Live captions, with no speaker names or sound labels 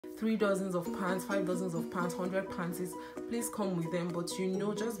3 dozens of pants, 5 dozens of pants, 100 panties, please come with them. But you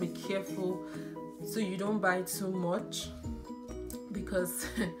know, just be careful so you don't buy too much, because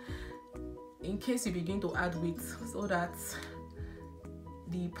in case you begin to add weight, so that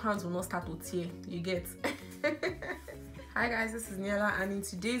the pants will not start to tear, you get. Hi guys, this is Niella, and in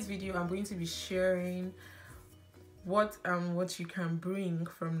today's video I'm going to be sharing what you can bring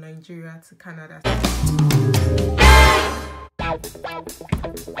from Nigeria to Canada.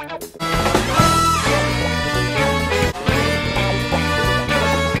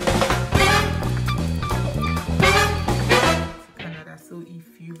 So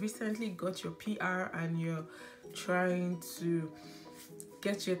if you recently got your PR and you're trying to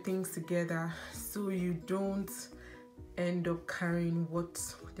get your things together so you don't end up carrying what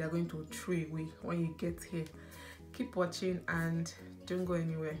they're going to throw away when you get here, keep watching and don't go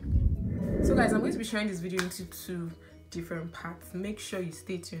anywhere. So guys, I'm going to be sharing this video into 2 different parts. Make sure you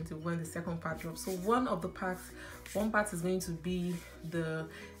stay tuned to when the second part drops. So one part is going to be the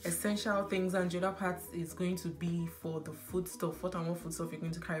essential things, and the other part is going to be for the food stuff, what food stuff you're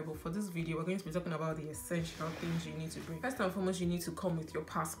going to carry. But for this video, we're going to be talking about the essential things you need to bring. First and foremost, you need to come with your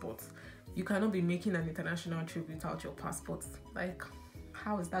passport. You cannot be making an international trip without your passport. Like,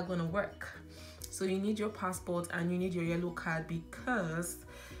 how is that gonna work? So you need your passport and you need your yellow card, because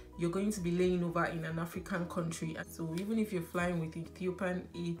you're going to be laying over in an African country. So even if you're flying with Ethiopian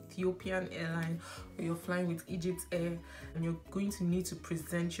airline, or you're flying with Egypt Air, and you're going to need to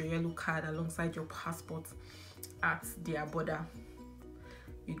present your yellow card alongside your passport at their border,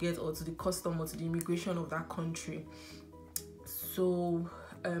 you get, or to the custom or to the immigration of that country. So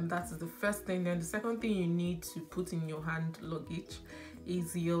that's the first thing. Then the second thing you need to put in your hand luggage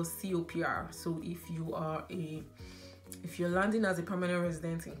is your COPR. So if you're landing as a permanent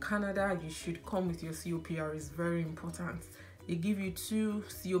resident in Canada, you should come with your COPR. It's very important. They give you 2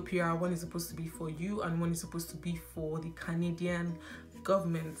 COPR. One is supposed to be for you and one is supposed to be for the Canadian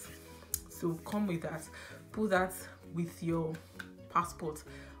government. So come with that. Put that with your passport.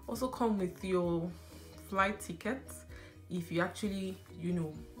 Also come with your flight tickets. If you actually,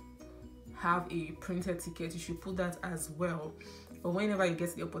 have a printed ticket, you should put that as well. But whenever you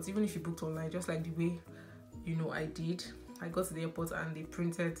get to the airport, even if you booked online, just like the way I did, I got to the airport and they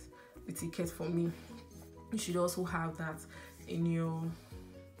printed the ticket for me, you should also have that in your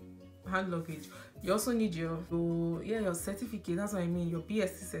hand luggage. You also need your certificate. That's what I mean, your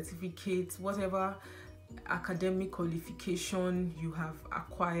BSc certificate, whatever academic qualification you have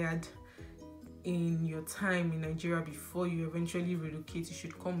acquired in your time in Nigeria before you eventually relocate. You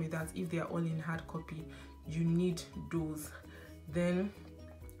should come with that. If they are all in hard copy, you need those. Then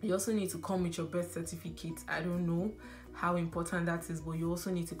you also need to come with your birth certificate. I don't know how important that is, but you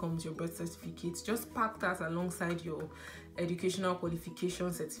also need to come with your birth certificate. Just pack that alongside your educational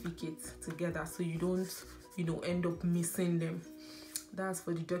qualification certificate together, so you don't end up missing them. That's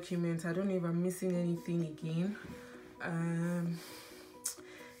for the document. I don't know if I'm missing anything again.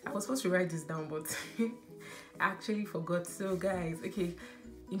 I was supposed to write this down, but I actually forgot. So guys, okay,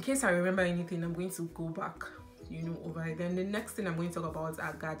 in case I remember anything, I'm going to go back over it. Then the next thing I'm going to talk about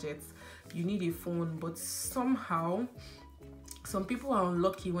are gadgets. You need a phone, but somehow some people are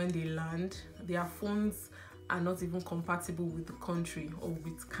unlucky when they land. Their phones are not even compatible with the country or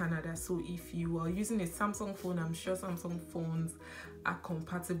with Canada. So if you are using a Samsung phone, I'm sure Samsung phones are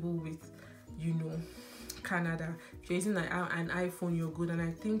compatible with Canada. If you're using an iPhone, you're good. And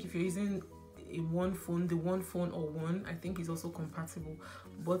I think if you're using the one phone, I think is also compatible.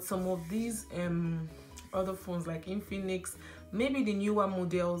 But some of these other phones like Infinix, maybe the newer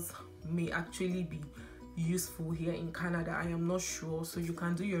models may actually be useful here in Canada. I am not sure, so you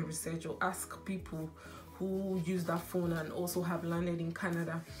can do your research or ask people who use that phone and also have landed in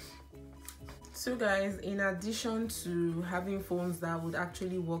Canada. So guys, in addition to having phones that would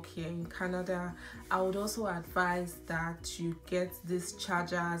actually work here in Canada, I would also advise that you get these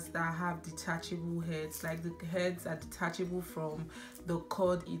chargers that have detachable heads. Like, the heads are detachable from the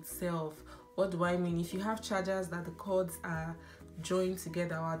cord itself. What do I mean? If you have chargers that the cords are joined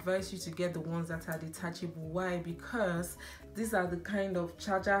together, I would advise you to get the ones that are detachable. Why? Because these are the kind of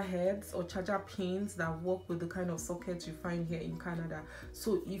charger heads or charger pins that work with the kind of sockets you find here in Canada.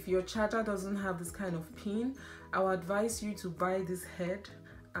 So if your charger doesn't have this kind of pin, I would advise you to buy this head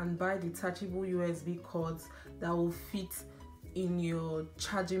and buy detachable USB cords that will fit in your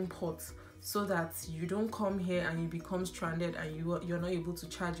charging ports, so that you don't come here and you become stranded and you're not able to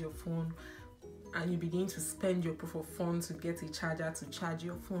charge your phone, and you begin to spend your proof of funds to get a charger to charge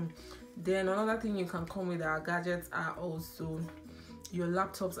your phone. Then another thing you can come with our gadgets are also your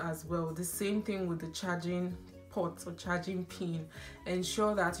laptops as well. The same thing with the charging port or charging pin.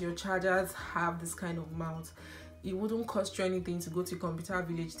 Ensure that your chargers have this kind of mount. It wouldn't cost you anything to go to Computer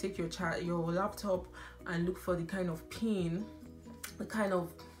Village, take your laptop and look for the kind of pin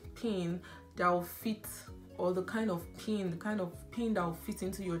that will fit, or the kind of pin that will fit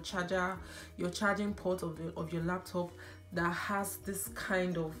into your charging port of your laptop that has this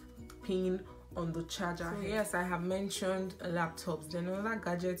kind of pin on the charger. So yes, I have mentioned laptops. Then another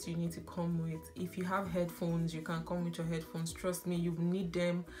gadgets you need to come with. If you have headphones, you can come with your headphones. Trust me, you need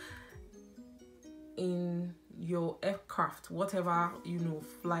them in your aircraft. Whatever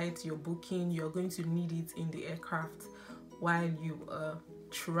flight you're booking, you're going to need it in the aircraft while you are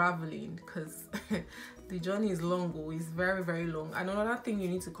traveling, because the journey is long. It's very, very long. And another thing you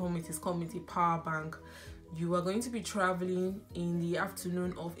need to come with is a power bank. You are going to be traveling in the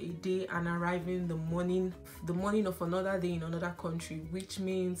afternoon of a day and arriving the morning of another day in another country, which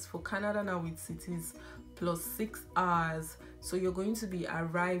means for Canada now it is plus 6 hours. So you're going to be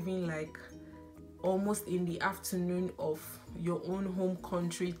arriving like almost in the afternoon of your own home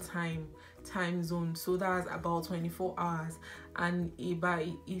country time zone. So that's about 24 hours. And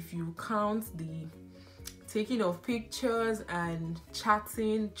if you count the taking of pictures and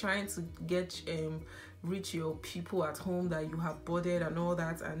chatting, trying to reach your people at home that you have boarded and all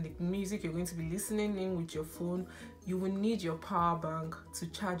that, and the music you're going to be listening in with your phone, you will need your power bank to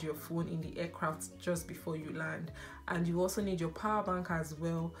charge your phone in the aircraft just before you land. And you also need your power bank as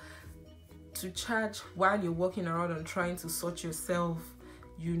well to charge while you're walking around and trying to sort yourself,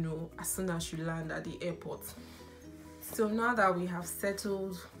 as soon as you land at the airport. So now that we have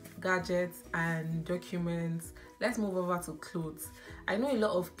settled gadgets and documents, let's move over to clothes. I know a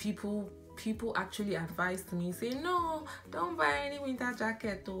lot of people actually advised me, say, no, don't buy any winter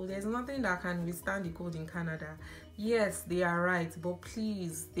jacket though, there's nothing that can withstand the cold in Canada. Yes, they are right, but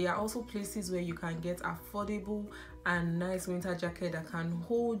please, there are also places where you can get affordable and nice winter jacket that can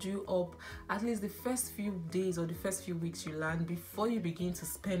hold you up at least the first few days or the first few weeks you land before you begin to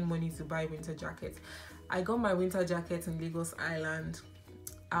spend money to buy winter jackets. I got my winter jacket in Lagos Island.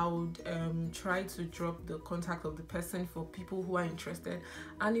 I would try to drop the contact of the person for people who are interested,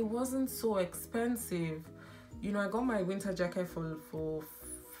 and it wasn't so expensive. I got my winter jacket for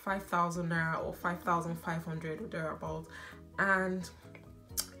 5,000 naira or 5,500 or thereabout, and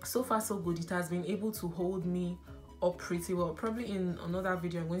so far so good. It has been able to hold me up pretty well. Probably in another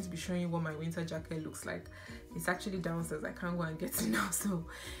video I'm going to be showing you what my winter jacket looks like. It's actually downstairs, I can't go and get it now. So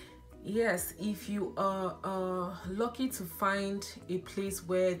yes, if you are lucky to find a place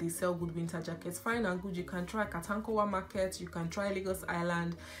where they sell good winter jackets, fine and good. You can try Katankowa Market, you can try Lagos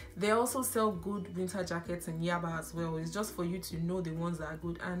Island. They also sell good winter jackets in Yaba as well. It's just for you to know the ones that are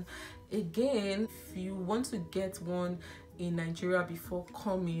good. And again, if you want to get one in Nigeria before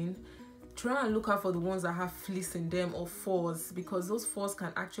coming, try and look out for the ones that have fleece in them or furs, because those furs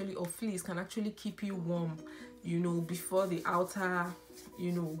or fleece can actually keep you warm, before the outer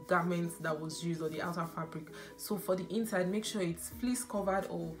garment that was used, or the outer fabric. So for the inside, make sure it's fleece covered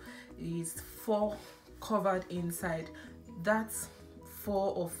or it's fur covered inside. That fur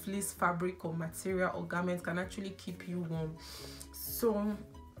or fleece fabric or material or garment can actually keep you warm. So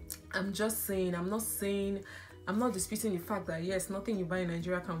I'm just saying, I'm not disputing the fact that yes, nothing you buy in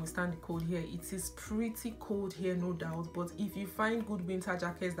Nigeria can withstand the cold here. It is pretty cold here, no doubt, but if you find good winter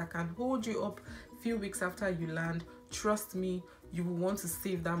jackets that can hold you up few weeks after you land, trust me, you will want to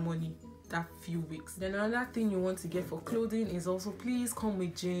save that money that few weeks. Then another thing you want to get for clothing is also, please come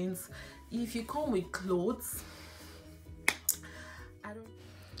with jeans. If you come with clothes,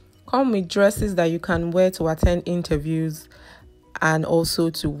 come with dresses that you can wear to attend interviews and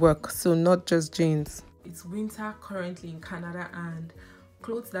also to work, so not just jeans. It's winter currently in Canada, and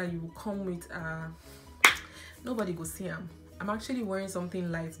clothes that you will come with nobody go see them. I'm actually wearing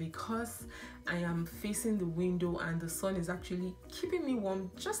something light because I am facing the window and the sun is actually keeping me warm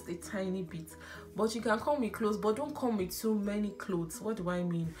just a tiny bit. But you can come with clothes, but don't come with too many clothes. What do I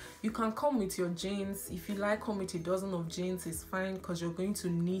mean? You can come with your jeans. If you like, come with a dozen of jeans, it's fine, because you're going to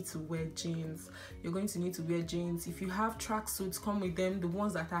need to wear jeans. You're going to need to wear jeans. If you have tracksuits, come with them. The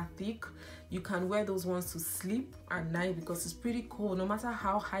ones that are thick, you can wear those ones to sleep at night, because it's pretty cold. No matter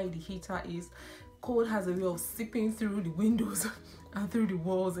how high the heater is, cold has a way of seeping through the windows and through the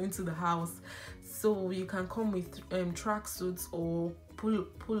walls into the house. So you can come with tracksuits or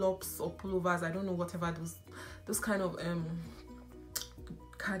pull-ups or pullovers. I don't know, whatever those kind of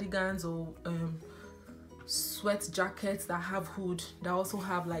cardigans or sweat jackets that have hood, that also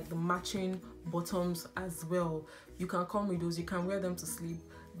have like the matching bottoms as well. You can come with those. You can wear them to sleep.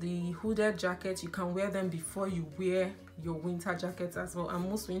 The hooded jackets, you can wear them before you wear your winter jackets as well, and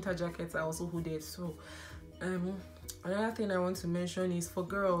most winter jackets are also hooded, so Another thing I want to mention is for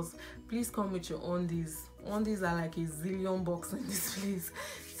girls, please come with your undies. Undies are like a zillion bucks in this place.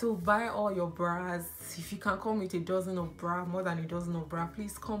 So buy all your bras. If you can come with a dozen of bra, more than a dozen of bra,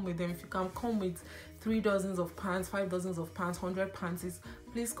 please come with them. If you can come with 3 dozens of pants, 5 dozens of pants, 100 panties,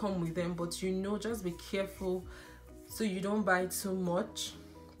 please come with them. But just be careful so you don't buy too much,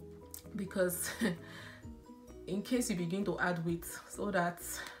 because in case you begin to add weight, so that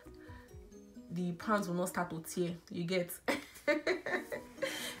the pants will not start to tear, you get.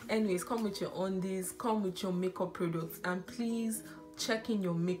 Anyways, come with your undies, come with your makeup products, and please check in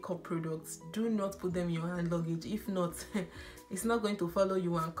your makeup products. Do not put them in your hand luggage. If not, it's not going to follow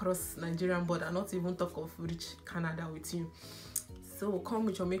you and cross Nigerian border, not even talk of reach Canada with you. So come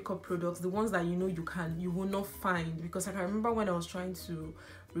with your makeup products, the ones that you will not find, because I can remember when I was trying to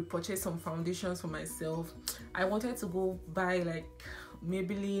repurchase some foundations for myself, I wanted to go buy like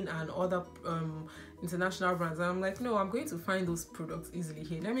Maybelline and other international brands, and I'm like, no, I'm going to find those products easily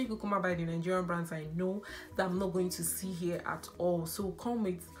here. Let me go come and buy the Nigerian brands I know that I'm not going to see here at all. So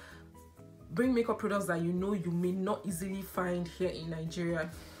bring makeup products that you may not easily find here in Nigeria,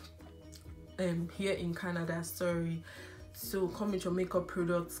 here in Canada, sorry. So come with your makeup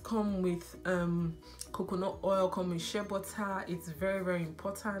products, come with coconut oil, come with shea butter. It's very, very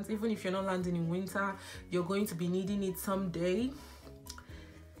important. Even if you're not landing in winter, you're going to be needing it someday.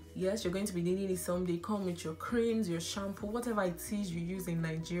 Yes, you're going to be needing it someday. Come with your creams, your shampoo, whatever it is you use in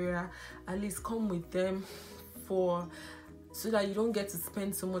Nigeria, at least come with them so that you don't get to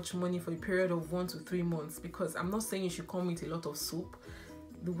spend so much money for a period of 1 to 3 months. Because I'm not saying you should come with a lot of soap.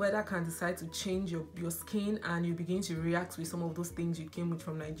 The weather can decide to change your skin, and you begin to react with some of those things you came with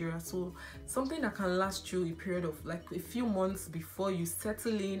from Nigeria. So something that can last you a period of like a few months before you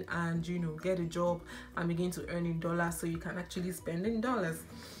settle in and get a job and begin to earn in dollars, so you can actually spend in dollars.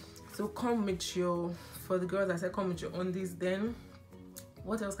 So come with for the girls, I said come with your undies. Then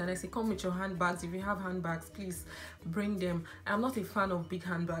what else can I say? Come with your handbags. If you have handbags, please bring them. I'm not a fan of big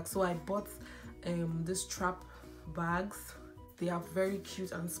handbags, so I bought these strap bags. They are very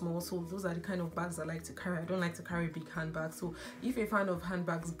cute and small, so those are the kind of bags I like to carry. I don't like to carry big handbags. So if you're a fan of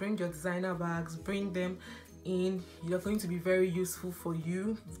handbags, bring your designer bags, bring them in. They're going to be very useful for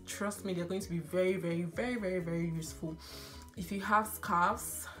you. Trust me, they're going to be very, very, very, very, very useful. If you have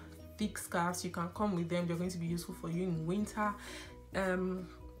scarves, thick scarves, you can come with them. They're going to be useful for you in winter.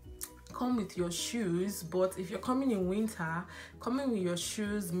 Come with your shoes, but if you're coming in winter, coming with your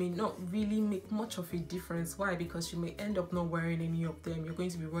shoes may not really make much of a difference. Why? Because you may end up not wearing any of them. You're going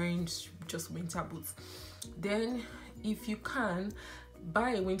to be wearing just winter boots. Then if you can,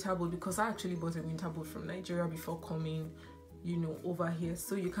 buy a winter boot, because I actually bought a winter boot from Nigeria before coming over here.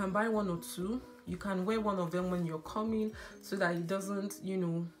 So you can buy 1 or 2. You can wear one of them when you're coming, so that it doesn't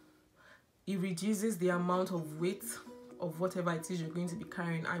it reduces the amount of weight of whatever it is you're going to be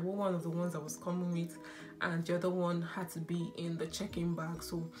carrying. I wore one of the ones I was coming with, and the other one had to be in the check-in bag.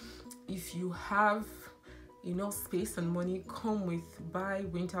 So if you have enough space and money, buy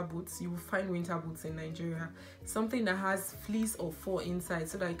winter boots. You will find winter boots in Nigeria, something that has fleece or fur inside,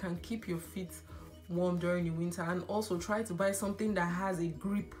 so that you can keep your feet warm during the winter. And also try to buy something that has a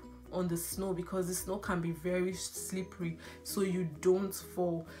grip on the snow, because the snow can be very slippery, so you don't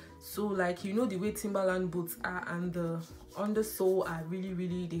fall. So like the way Timberland boots are, and the undersole are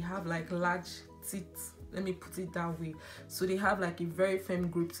really, they have like large teeth, let me put it that way. So they have like a very firm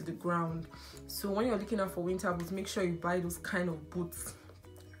grip to the ground. So when you're looking out for winter boots, make sure you buy those kind of boots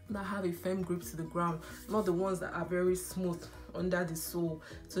that have a firm grip to the ground, not the ones that are very smooth under the sole,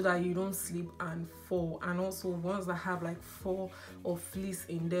 so that you don't slip and fall. And also ones that have like fur or fleece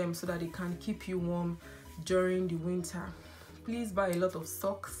in them, so that they can keep you warm during the winter. Please buy a lot of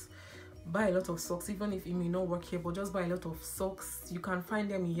socks. Buy a lot of socks, even if it may not work here, but just buy a lot of socks. You can find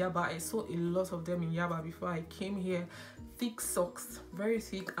them in Yaba. I saw a lot of them in Yaba before I came here. Thick socks, very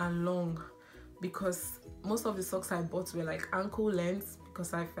thick and long, because most of the socks I bought were like ankle length,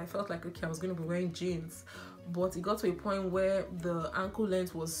 because I felt like, okay, I was going to be wearing jeans. But it got to a point where the ankle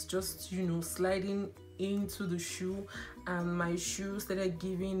length was just sliding into the shoe, and my shoe started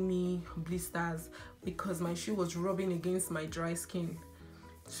giving me blisters, because my shoe was rubbing against my dry skin.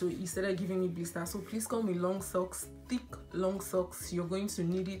 So it started giving me blisters. So please come with long socks, thick long socks. You're going to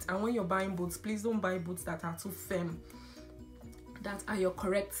need it. And when you're buying boots, please don't buy boots that are too firm, that are your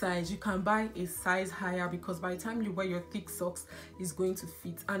correct size. You can buy a size higher, because by the time you wear your thick socks, it's going to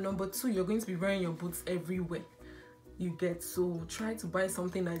fit. And number 2, you're going to be wearing your boots everywhere you get. So try to buy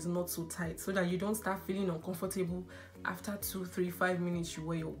something that is not so tight, so that you don't start feeling uncomfortable after 2, 3, 5 minutes you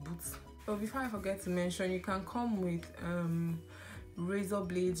wear your boots. But before I forget to mention, you can come with razor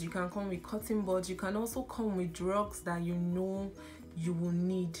blades, you can come with cotton buds, you can also come with drugs that you know you will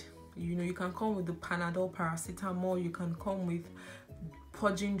need. You know, you can come with the Panadol, paracetamol, you can come with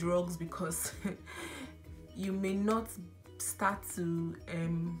purging drugs, because you may not start to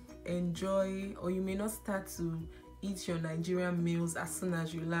enjoy, or you may not start to eat your Nigerian meals as soon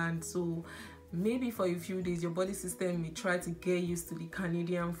as you land. So maybe for a few days your body system may try to get used to the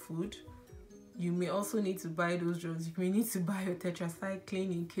Canadian food. You may also need to buy those drugs. You may need to buy your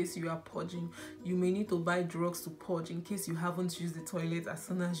tetracycline in case you are purging. You may need to buy drugs to purge in case you haven't used the toilet as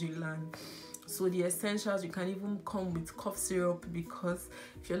soon as you land. So the essentials, you can even come with cough syrup, because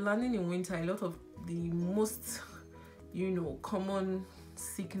if you're landing in winter, a lot of the most, you know, common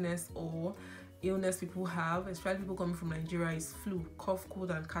sickness or illness people have, especially people coming from Nigeria, is flu, cough,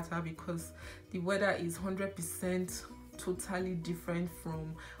 cold and catarrh, because the weather is 100% totally different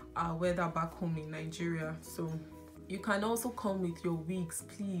from our weather back home in Nigeria. So you can also come with your wigs.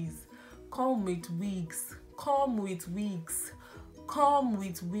 Please come with wigs, come with wigs, come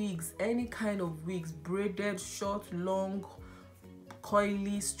with wigs, any kind of wigs, braided, short, long,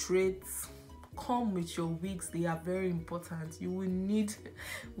 coily, straight. Come with your wigs. They are very important. You will need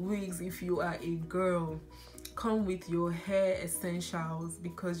wigs if you are a girl. Come with your hair essentials,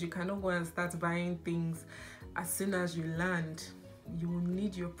 because you cannot go and start buying things as soon as you land. You will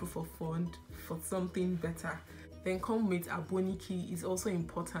need your proof of fund for something better. Then come with aboniki. Is also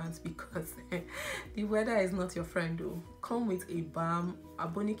important, because the weather is not your friend though. Come with a balm.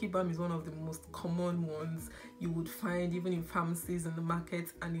 Aboniki balm is one of the most common ones you would find even in pharmacies, in the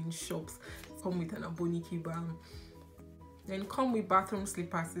market and in shops. Come with an aboniki balm. Then come with bathroom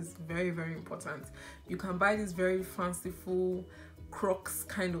slippers. Is very, very important. You can buy these very fanciful Crocs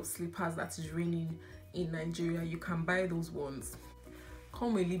kind of slippers that is raining in Nigeria. You can buy those ones.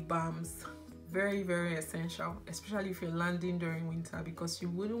 Come with lip balms. Very, very essential, especially if you're landing during winter, because you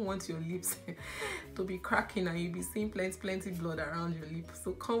wouldn't want your lips to be cracking and you'll be seeing plenty blood around your lip.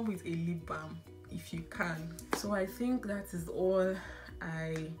 So come with a lip balm if you can. So I think that is all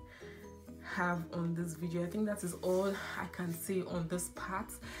I have on this video. I think that is all I can say on this part.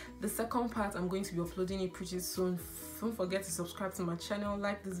 The second part, I'm going to be uploading it pretty soon. Don't forget to subscribe to my channel,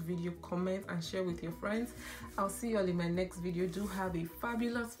 like this video, comment and share with your friends. I'll see you all in my next video. Do have a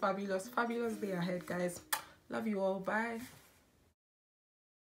fabulous day ahead, guys. Love you all. Bye.